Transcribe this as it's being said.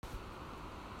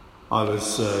I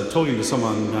was talking to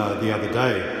someone the other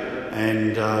day,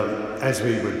 and as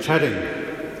we were chatting,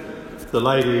 the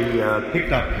lady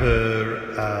picked up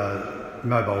her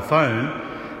mobile phone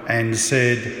and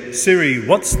said, "Siri,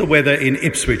 what's the weather in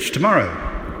Ipswich tomorrow?"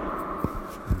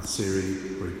 And Siri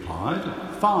replied,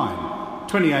 "Fine,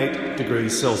 28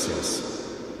 degrees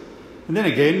Celsius." And then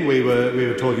again, we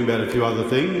were talking about a few other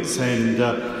things, and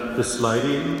this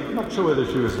lady, I'm not sure whether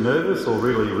she was nervous or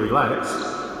really relaxed,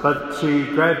 but she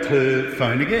grabbed her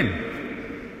phone again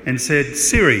and said,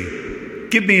 "Siri,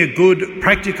 give me a good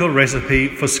practical recipe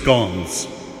for scones."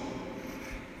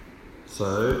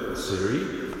 So Siri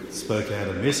spoke out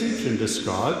a message and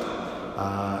described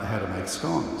how to make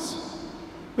scones.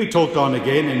 We talked on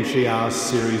again, and she asked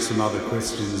Siri some other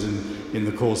questions in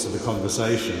the course of the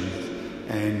conversation,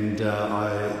 and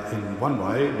I, in one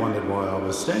way, wondered why I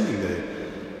was standing there.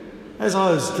 As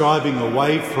I was driving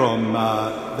away from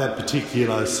that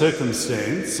particular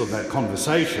circumstance or that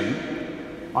conversation,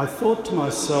 I thought to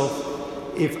myself,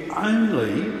 if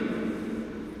only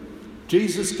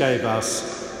Jesus gave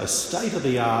us a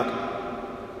state-of-the-art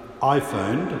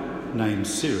iPhone named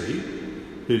Siri,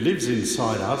 who lives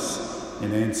inside us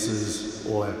and answers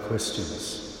all our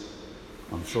questions.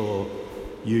 I'm sure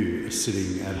you are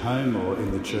sitting at home or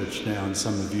in the church now, and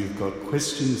some of you have got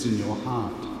questions in your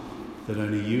heart that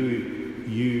only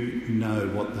you know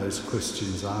what those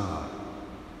questions are.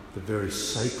 The very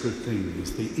sacred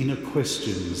things, the inner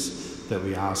questions that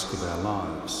we ask of our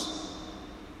lives.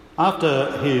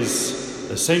 After his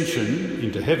ascension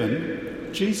into heaven,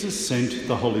 Jesus sent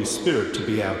the Holy Spirit to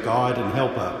be our guide and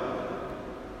helper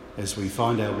as we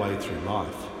find our way through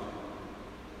life.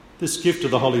 This gift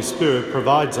of the Holy Spirit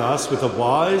provides us with a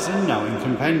wise and knowing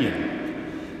companion.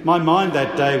 My mind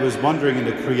that day was wandering in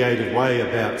a creative way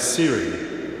about Siri.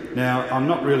 Now, I'm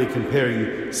not really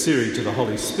comparing Siri to the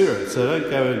Holy Spirit, so don't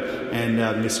go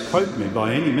and misquote me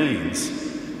by any means.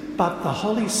 But the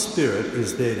Holy Spirit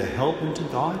is there to help and to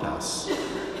guide us.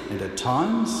 And at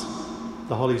times,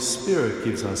 the Holy Spirit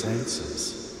gives us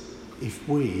answers. If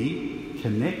we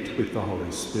connect with the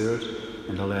Holy Spirit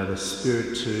and allow the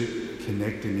Spirit to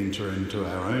connect and enter into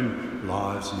our own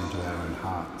lives and into our own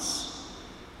hearts.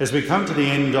 As we come to the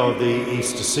end of the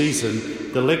Easter season,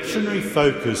 the lectionary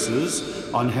focuses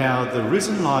on how the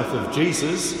risen life of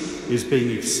Jesus is being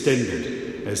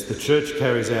extended as the church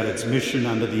carries out its mission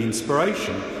under the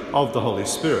inspiration of the Holy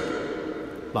Spirit.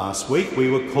 Last week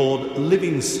we were called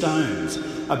living stones,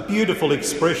 a beautiful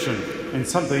expression and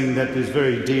something that is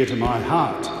very dear to my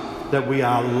heart, that we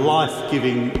are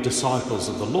life-giving disciples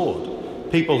of the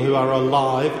Lord, people who are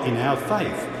alive in our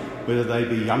faith, whether they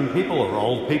be young people or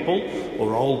old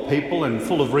people and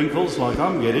full of wrinkles like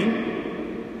I'm getting.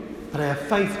 But our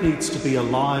faith needs to be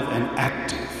alive and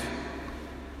active.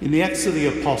 In the Acts of the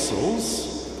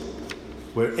Apostles,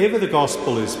 wherever the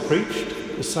gospel is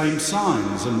preached, the same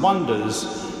signs and wonders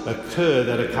occur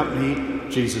that accompany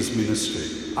Jesus'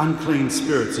 ministry. Unclean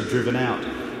spirits are driven out,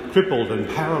 crippled and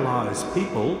paralysed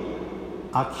people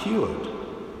are cured,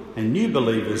 and new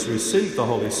believers receive the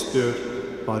Holy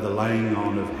Spirit by the laying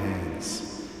on of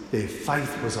hands. Their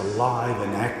faith was alive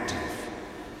and active.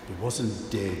 It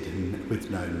wasn't dead and with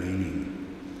no meaning.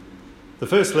 The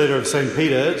first letter of St.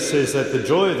 Peter says that the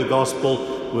joy of the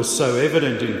gospel was so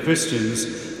evident in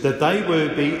Christians that they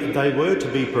were to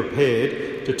be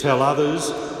prepared to tell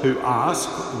others who ask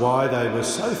why they were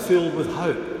so filled with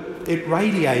hope. It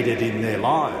radiated in their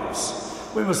lives.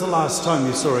 When was the last time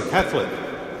you saw a Catholic?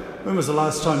 When was the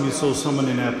last time you saw someone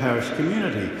in our parish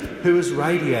community who was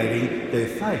radiating their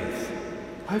faith?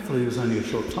 Hopefully it was only a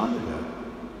short time ago.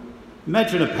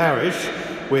 Imagine a parish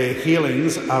where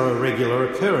healings are a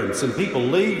regular occurrence and people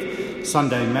leave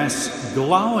Sunday Mass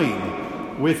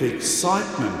glowing with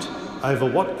excitement over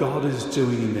what God is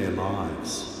doing in their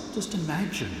lives. Just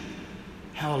imagine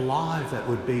how alive that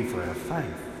would be for our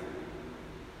faith.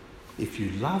 If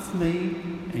you love me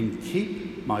and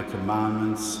keep my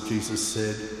commandments, Jesus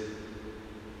said,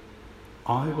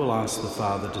 I will ask the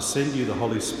Father to send you the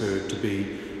Holy Spirit to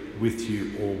be with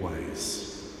you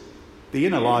always. The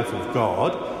inner life of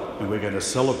God, and we're going to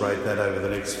celebrate that over the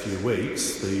next few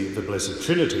weeks, the Blessed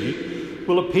Trinity,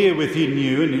 will appear within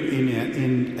you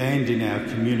and in our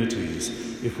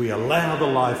communities if we allow the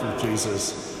life of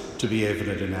Jesus to be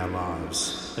evident in our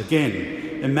lives.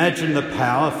 Again, imagine the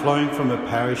power flowing from a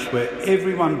parish where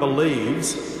everyone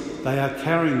believes they are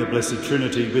carrying the Blessed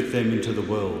Trinity with them into the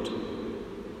world.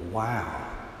 Wow.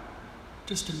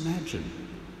 Just imagine.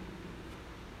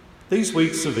 These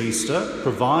weeks of Easter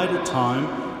provide a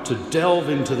time to delve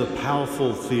into the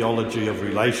powerful theology of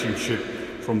relationship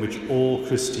from which all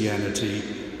Christianity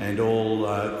and all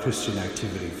Christian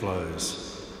activity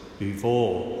flows.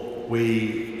 Before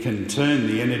we can turn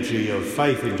the energy of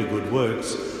faith into good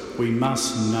works, we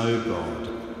must know God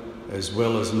as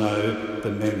well as know the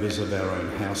members of our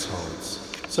own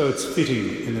households. So it's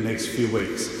fitting in the next few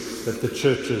weeks that the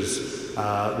churches,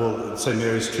 St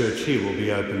Mary's Church here will be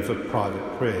open for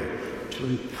private prayer to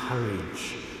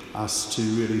encourage us to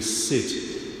really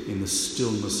sit in the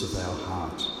stillness of our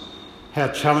heart. How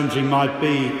challenging might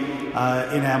be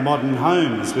in our modern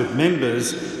homes with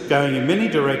members going in many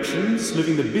directions,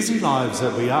 living the busy lives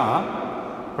that we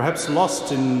are, perhaps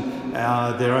lost in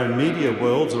their own media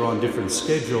worlds or on different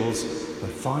schedules, but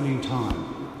finding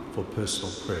time for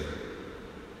personal prayer.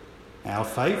 Our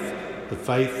faith, the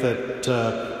faith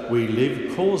that we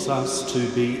live, calls us to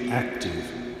be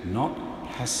active, not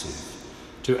passive,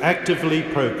 to actively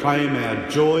proclaim our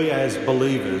joy as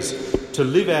believers, to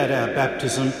live out our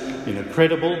baptism in a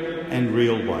credible and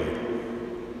real way.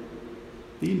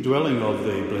 The indwelling of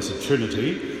the Blessed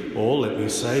Trinity, or let me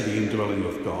say the indwelling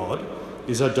of God,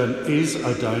 is a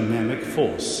dynamic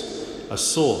force, a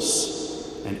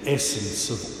source and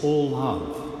essence of all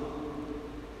love.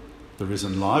 The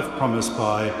risen life promised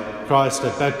by Christ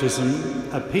at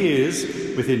baptism appears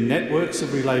within networks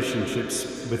of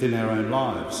relationships within our own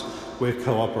lives, where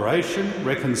cooperation,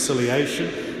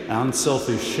 reconciliation,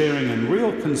 unselfish sharing and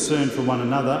real concern for one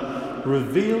another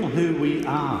reveal who we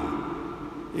are.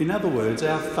 In other words,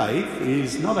 our faith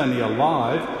is not only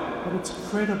alive, but it's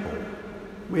credible.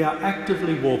 We are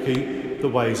actively walking the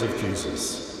ways of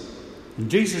Jesus. And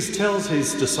Jesus tells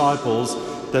his disciples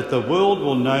that the world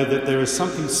will know that there is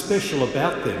something special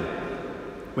about them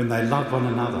when they love one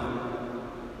another.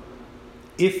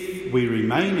 If we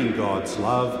remain in God's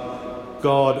love,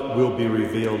 God will be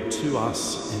revealed to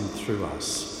us and through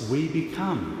us. We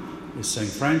become, as St.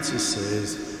 Francis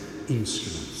says,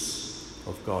 instruments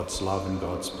of God's love and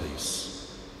God's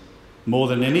peace. More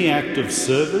than any act of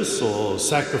service or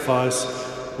sacrifice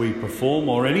we perform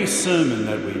or any sermon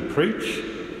that we preach,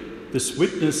 this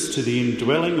witness to the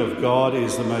indwelling of God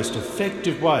is the most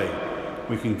effective way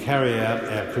we can carry out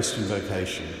our Christian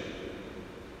vocation.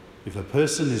 If a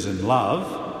person is in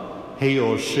love, he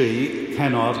or she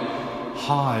cannot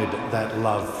hide that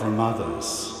love from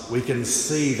others. We can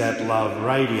see that love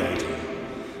radiating.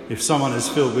 If someone is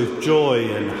filled with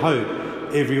joy and hope,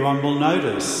 everyone will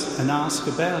notice and ask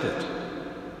about it.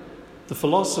 The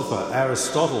philosopher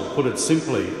Aristotle put it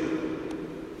simply,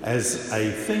 as a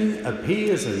thing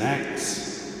appears and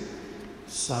acts,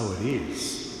 so it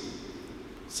is.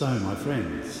 So, my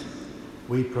friends,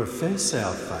 we profess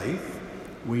our faith.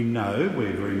 We know,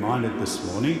 we're reminded this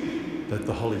morning, that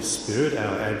the Holy Spirit,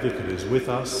 our advocate, is with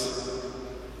us.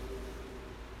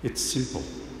 It's simple.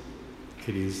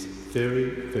 It is very,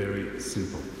 very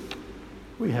simple.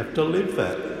 We have to live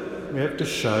that. We have to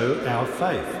show our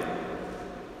faith.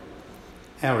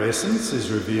 Our essence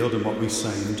is revealed in what we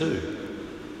say and do.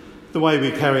 The way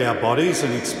we carry our bodies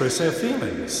and express our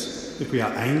feelings. If we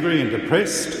are angry and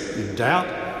depressed, in doubt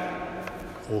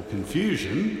or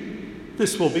confusion,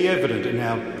 this will be evident in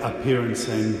our appearance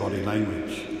and body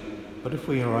language. But if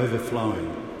we are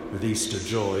overflowing with Easter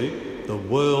joy, the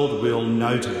world will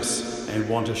notice and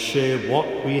want to share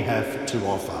what we have to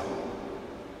offer.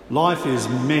 Life is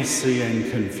messy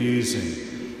and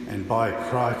confusing, and by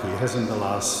crikey, hasn't the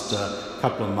last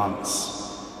couple of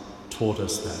months taught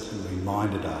us that and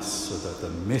reminded us of the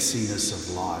messiness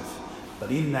of life.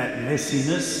 But in that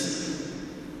messiness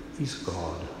is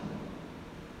God.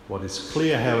 What is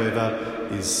clear, however,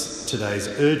 is today's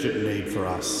urgent need for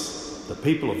us, the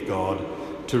people of God,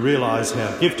 to realise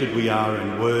how gifted we are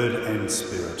in word and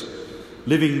spirit.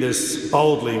 Living this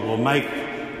boldly will make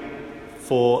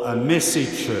for a messy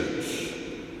church.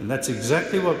 And that's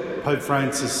exactly what Pope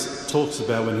Francis talks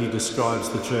about when he describes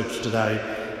the church today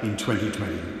in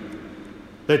 2020.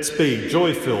 Let's be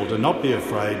joy-filled and not be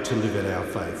afraid to live out our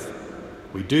faith.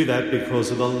 We do that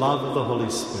because of the love of the Holy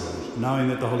Spirit, knowing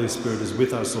that the Holy Spirit is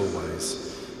with us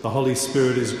always. The Holy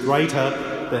Spirit is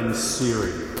greater than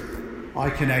Siri. I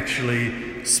can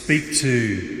actually speak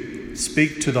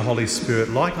to the Holy Spirit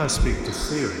like I speak to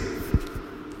Siri,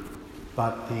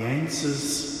 but the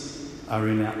answers are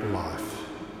in our life.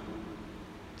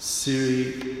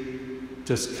 Siri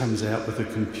just comes out with a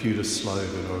computer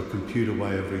slogan or a computer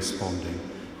way of responding.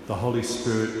 The Holy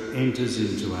Spirit enters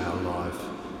into our life.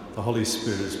 The Holy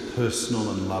Spirit is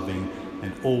personal and loving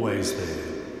and always there.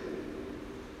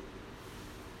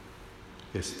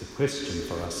 Yes, the question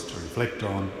for us to reflect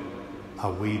on,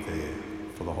 are we there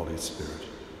for the Holy Spirit?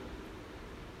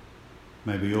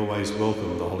 May we always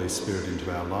welcome the Holy Spirit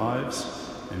into our lives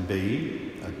and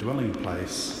be a dwelling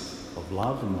place of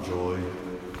love and joy,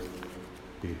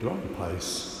 be a dwelling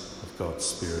place of God's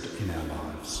Spirit in our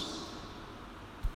lives.